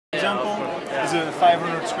Example is a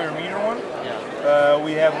 500 square meter one.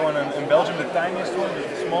 We have one in Belgium, the tiniest one, the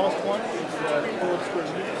smallest one. It's 4 square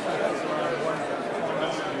meters. So that's around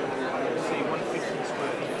 150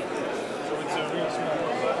 square feet. So it's a really small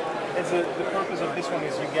one. But the purpose of this one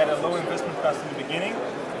is you get a low investment cost in the beginning,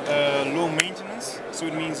 low maintenance. So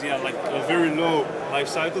it means like a very low life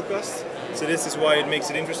cycle cost. So this is why it makes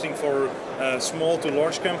it interesting for small to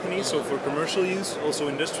large companies, so for commercial use, also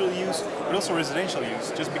industrial use, but also residential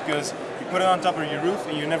use, just because you put it on top of your roof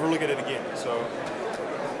and you never look at it again. So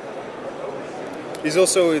it's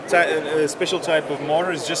also a special type of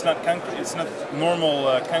mortar. It's just not concrete. It's not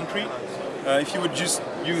normal concrete. If you would just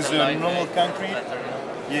use normal concrete,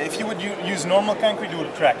 if you would use normal concrete, it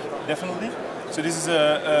would crack, definitely. So this is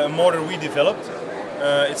a mortar we developed.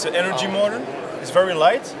 It's an energy mortar. It's very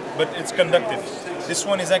light, but it's conductive. This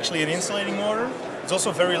one is actually an insulating mortar. It's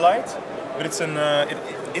also very light, but it's it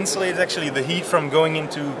insulates actually the heat from going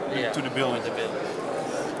into to the building.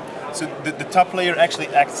 So the top layer actually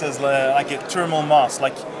acts as like a thermal mass,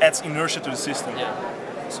 like adds inertia to the system.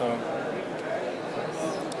 So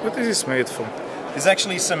what is this made from? It's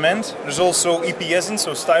actually cement. There's also EPS in,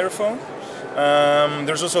 so styrofoam.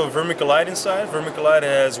 There's also vermiculite inside. Vermiculite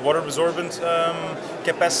has water absorbent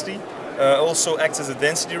capacity. Also acts as a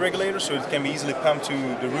density regulator, so it can be easily pumped to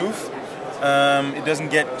the roof. It doesn't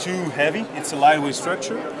get too heavy. It's a lightweight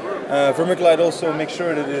structure. Vermiculite also makes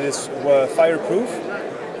sure that it is fireproof.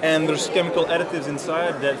 And there's chemical additives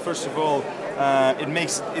inside that, first of all,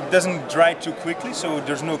 it doesn't dry too quickly, so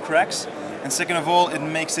there's no cracks. And second of all, it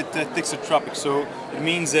makes it thixotropic. So it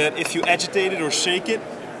means that if you agitate it or shake it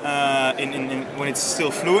when it's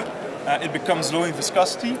still fluid, it becomes low in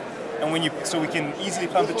viscosity. And so we can easily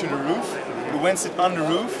pump it to the roof. But once it's on the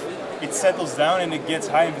roof, it settles down and it gets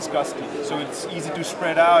high in viscosity. So it's easy to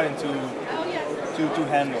spread out and to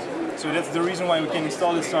handle. So that's the reason why we can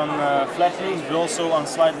install this on flat roofs, but also on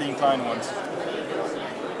slightly inclined ones.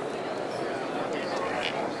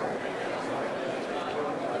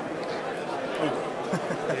 Oh.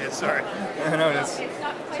 Yeah, sorry. No, that's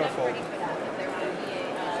so full.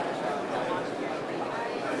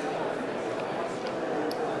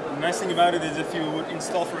 The nice thing about it is if you would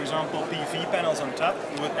install, for example, PV panels on top,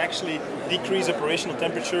 you would actually decrease operational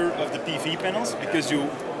temperature of the PV panels because you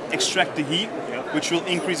extract the heat, which will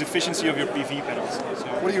increase efficiency of your PV panels. So,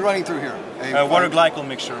 what are you running through here? Water glycol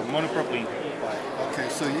mixture, monopropylene. Okay,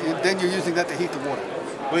 so then you're using that to heat the water.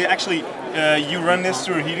 Well, actually, you run this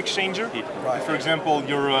through a heat exchanger. Right. For example,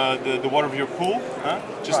 your the water of your pool,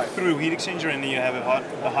 just through a heat exchanger, and then you have a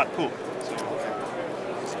hot pool.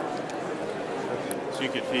 So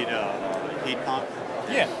you could feed a heat pump,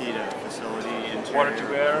 heat a facility, interior. Water to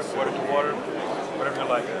air, water to water, whatever you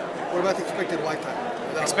like. What about the expected lifetime?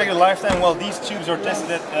 Expected lifetime, well, these tubes are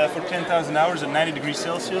tested for 10,000 hours at 90 degrees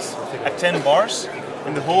Celsius at 10 bars.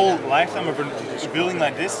 And the whole lifetime of a building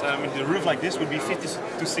like this, the roof like this, would be 50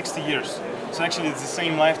 to 60 years. So actually it's the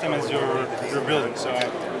same lifetime as your building. So